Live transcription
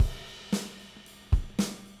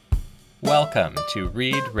Welcome to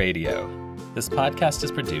Read Radio. This podcast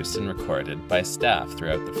is produced and recorded by staff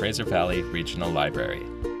throughout the Fraser Valley Regional Library.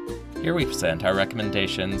 Here we present our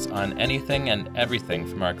recommendations on anything and everything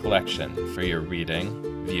from our collection for your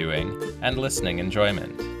reading, viewing, and listening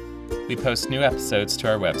enjoyment. We post new episodes to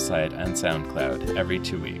our website and SoundCloud every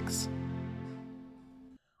 2 weeks.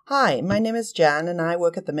 Hi, my name is Jan and I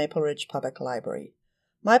work at the Maple Ridge Public Library.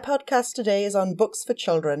 My podcast today is on books for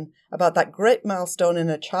children about that great milestone in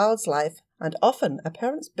a child's life and often a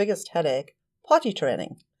parent's biggest headache, potty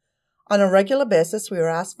training. On a regular basis, we are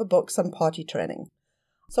asked for books on potty training.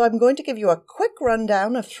 So I'm going to give you a quick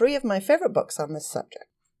rundown of 3 of my favourite books on this subject.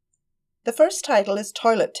 The first title is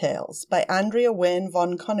Toilet Tales by Andrea Wayne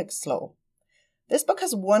von Königsloh. This book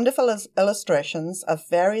has wonderful illustrations of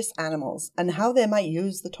various animals and how they might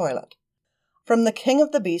use the toilet. From the king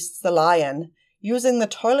of the beasts, the lion, using the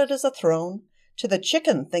toilet as a throne, to the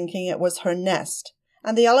chicken thinking it was her nest,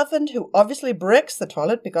 and the elephant who obviously breaks the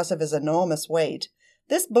toilet because of his enormous weight,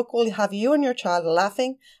 this book will have you and your child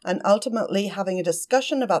laughing and ultimately having a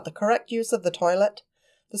discussion about the correct use of the toilet.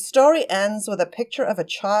 The story ends with a picture of a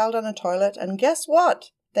child on a toilet, and guess what?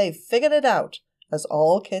 They've figured it out, as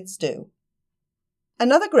all kids do.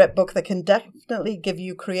 Another great book that can definitely give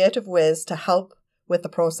you creative ways to help with the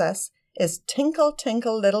process is Tinkle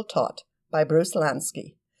Tinkle Little Tot by Bruce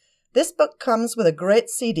Lansky. This book comes with a great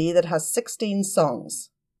CD that has 16 songs.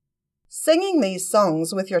 Singing these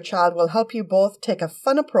songs with your child will help you both take a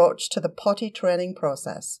fun approach to the potty training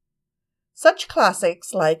process. Such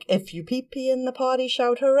classics like If You Pee Pee in the Potty,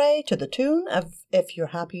 Shout Hooray to the tune of If You're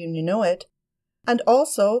Happy and You Know It, and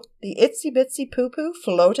also the Itsy Bitsy Poo Poo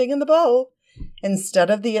floating in the bowl instead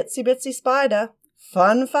of the Itsy Bitsy Spider.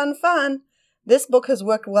 Fun, fun, fun! This book has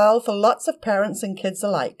worked well for lots of parents and kids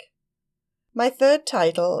alike. My third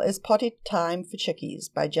title is Potty Time for Chickies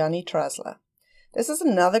by Gianni Trasla. This is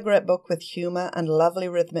another great book with humour and lovely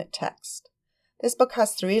rhythmic text. This book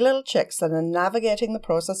has 3 little chicks that are navigating the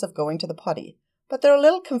process of going to the potty, but they're a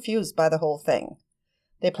little confused by the whole thing.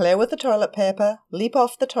 They play with the toilet paper, leap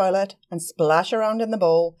off the toilet, and splash around in the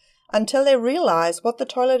bowl until they realise what the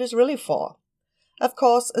toilet is really for. Of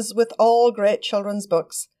course, as with all great children's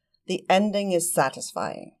books, the ending is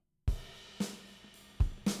satisfying.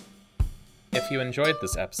 If you enjoyed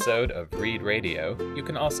this episode of Read Radio, you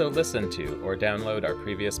can also listen to or download our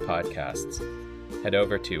previous podcasts. Head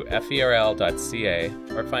over to ferl.ca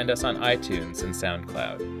or find us on iTunes and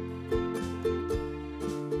SoundCloud.